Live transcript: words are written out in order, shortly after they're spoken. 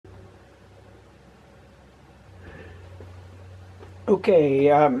Okay,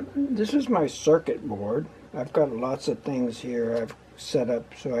 this is my circuit board. I've got lots of things here I've set up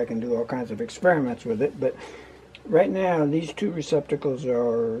so I can do all kinds of experiments with it, but right now these two receptacles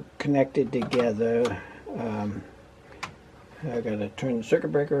are connected together. I gotta turn the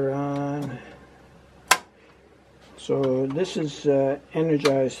circuit breaker on. So this is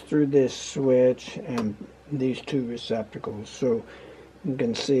energized through this switch and these two receptacles. So you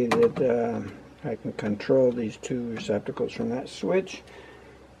can see that I can control these two receptacles from that switch.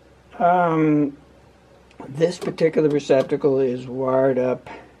 This particular receptacle is wired up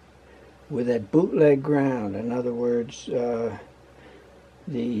with a bootleg ground. In other words,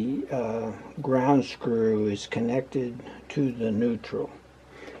 the ground screw is connected to the neutral.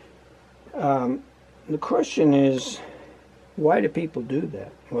 The question is, why do people do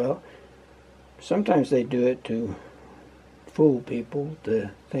that? Well, sometimes they do it to fool people, to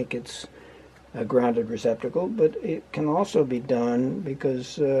think it's a grounded receptacle, but it can also be done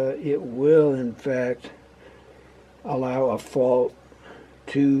because it will in fact allow a fault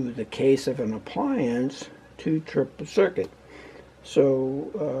to the case of an appliance to trip the circuit.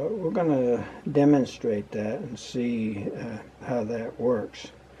 So we're going to demonstrate that and see how that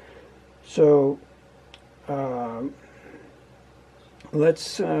works. So I'm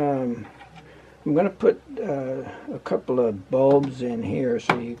going to put a couple of bulbs in here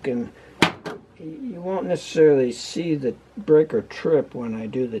so you won't necessarily see the breaker trip when I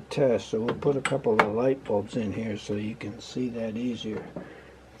do the test, so we'll put a couple of light bulbs in here so you can see that easier.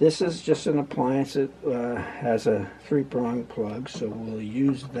 This is just an appliance that has a 3-prong plug, so we'll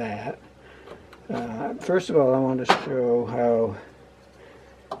use that. First of all, I want to show how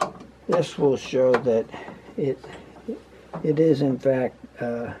this will show that it is in fact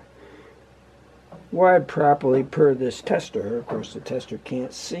wired properly per this tester. Of course, the tester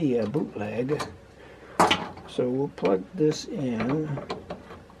can't see a bootleg. So we'll plug this in,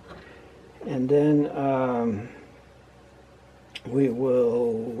 and then we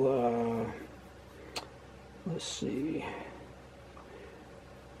will, let's see,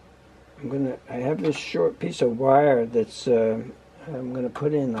 I have this short piece of wire that's, I'm going to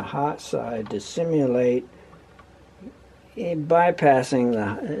put in the hot side to simulate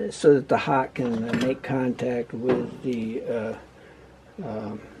bypassing so that the hot can make contact with the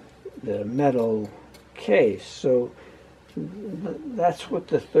metal case. So that's what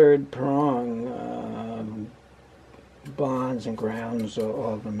the third prong bonds and grounds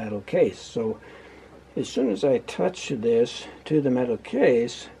all the metal case. So as soon as I touch this to the metal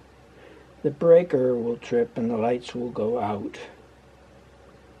case, the breaker will trip and the lights will go out,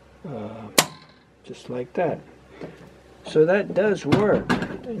 just like that. So that does work.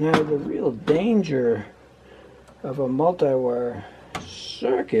 Now the real danger of a multi-wire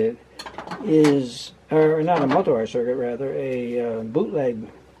circuit is, or not a multi-wire circuit, rather a bootleg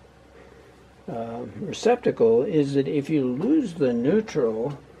receptacle, is that if you lose the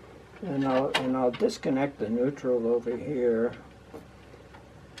neutral, and I'll disconnect the neutral over here.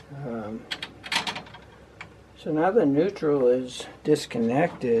 So now the neutral is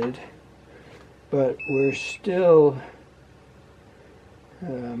disconnected, but we're still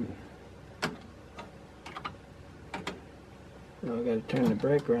I've got to turn the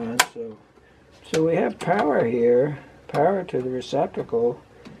breaker on. So we have power here, power to the receptacle,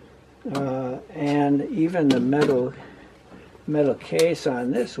 and even the metal case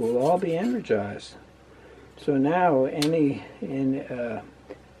on this will all be energized. So now any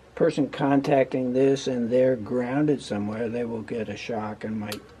person contacting this and they're grounded somewhere, they will get a shock and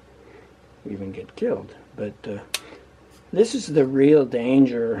might even get killed. But this is the real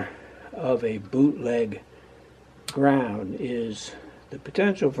danger of a bootleg ground, is the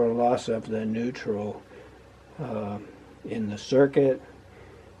potential for loss of the neutral in the circuit,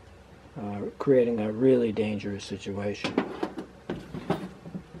 creating a really dangerous situation.